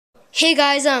Hey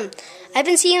guys, I've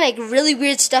been seeing like really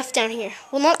weird stuff down here.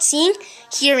 Well, not seeing,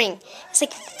 hearing. It's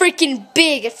like freaking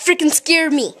big. It freaking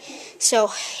scared me.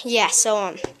 So, yeah,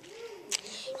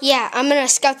 yeah, I'm gonna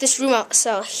scout this room out.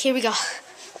 So, here we go.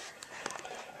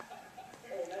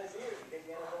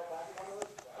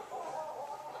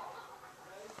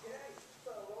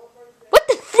 What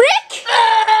the frick?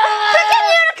 Freaking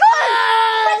unicorn!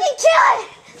 Freaking kill it!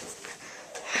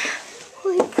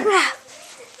 Holy crap.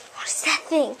 What is that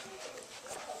thing?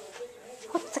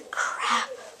 What the crap?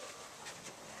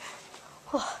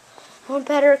 Oh, I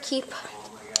better keep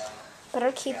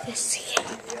this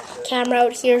camera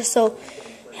out here so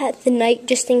at the night,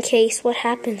 just in case what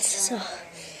happens.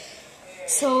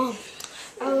 So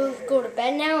I'll go to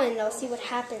bed now and I'll see what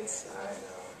happens.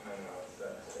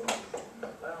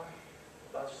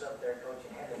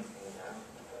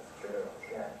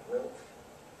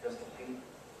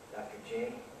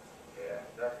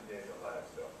 Dr. J's alive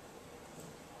still.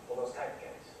 All those type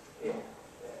guys. Yeah.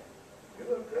 You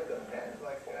look good though, man. It's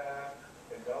like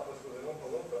if Elvis was an Oompa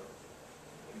Loompa.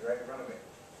 He's right in front of me.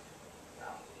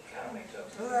 Now, kind of makes up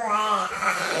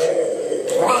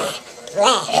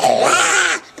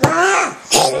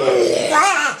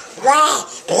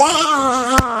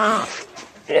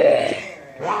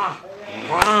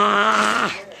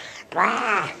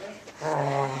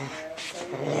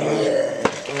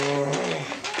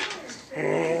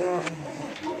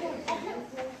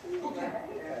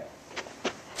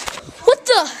What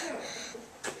the?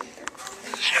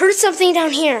 I heard something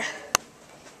down here.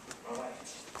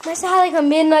 Must have had like a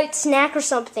midnight snack or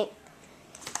something.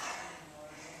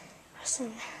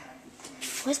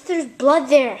 What's there's blood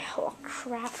there? Oh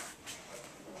crap.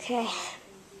 Okay.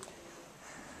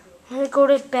 I'm gonna go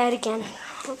to bed again.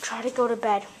 I'll try to go to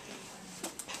bed.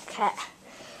 Okay.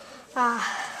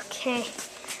 Okay.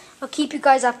 I'll keep you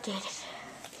guys updated.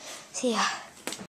 See ya.